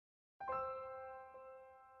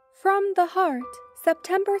From the Heart,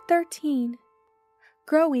 September 13.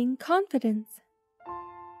 Growing Confidence.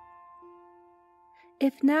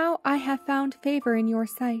 If now I have found favor in your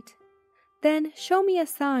sight, then show me a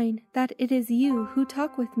sign that it is you who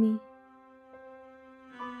talk with me.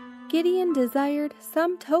 Gideon desired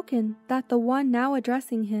some token that the one now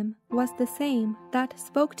addressing him was the same that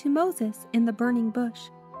spoke to Moses in the burning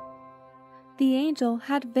bush. The angel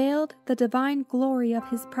had veiled the divine glory of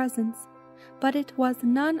his presence, but it was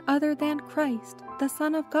none other than Christ, the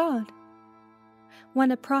Son of God. When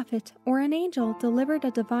a prophet or an angel delivered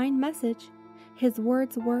a divine message, his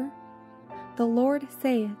words were, "The Lord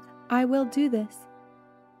saith, I will do this."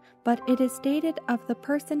 But it is stated of the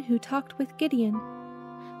person who talked with Gideon,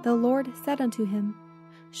 "The Lord said unto him,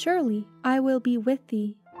 Surely I will be with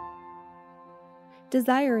thee."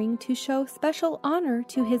 Desiring to show special honor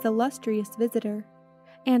to his illustrious visitor,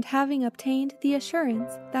 and having obtained the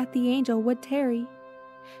assurance that the angel would tarry,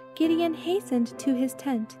 Gideon hastened to his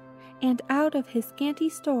tent, and out of his scanty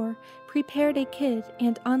store prepared a kid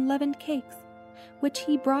and unleavened cakes, which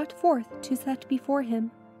he brought forth to set before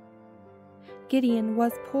him. Gideon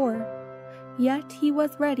was poor, yet he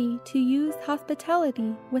was ready to use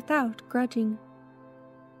hospitality without grudging.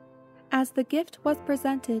 As the gift was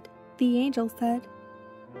presented, the angel said,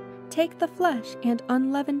 "Take the flesh and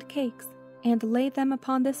unleavened cakes, and lay them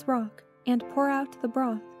upon this rock, and pour out the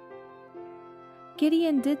broth."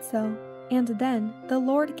 Gideon did so, and then the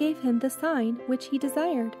Lord gave him the sign which he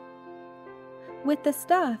desired. With the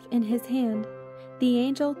staff in his hand, the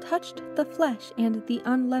angel touched the flesh and the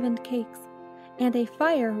unleavened cakes, and a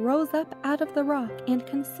fire rose up out of the rock and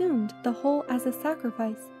consumed the whole as a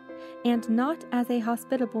sacrifice, and not as a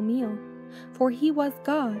hospitable meal, for he was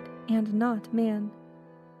God and not man.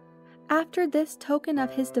 After this token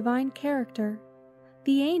of his divine character,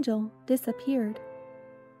 the angel disappeared.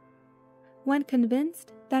 When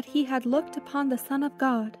convinced that he had looked upon the Son of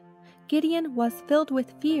God, Gideon was filled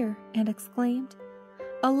with fear and exclaimed,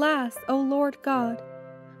 "Alas, O Lord God,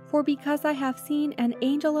 for because I have seen an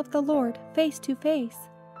angel of the Lord face to face."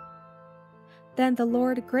 Then the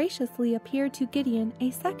Lord graciously appeared to Gideon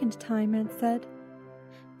a second time and said,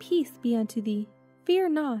 "Peace be unto thee, fear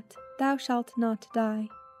not, thou shalt not die."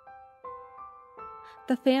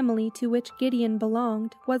 The family to which Gideon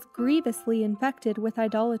belonged was grievously infected with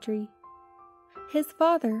idolatry. His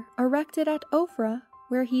father erected at Ophrah,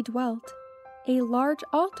 where he dwelt, a large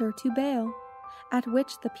altar to Baal, at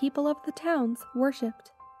which the people of the towns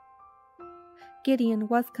worshipped. Gideon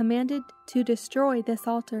was commanded to destroy this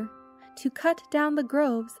altar, to cut down the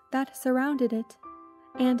groves that surrounded it,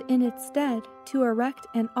 and in its stead to erect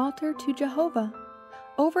an altar to Jehovah,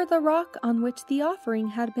 over the rock on which the offering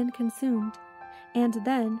had been consumed, and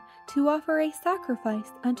then to offer a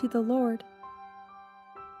sacrifice unto the Lord.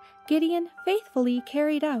 Gideon faithfully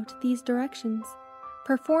carried out these directions,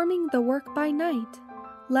 performing the work by night,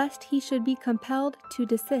 lest he should be compelled to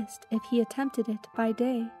desist if he attempted it by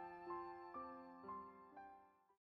day.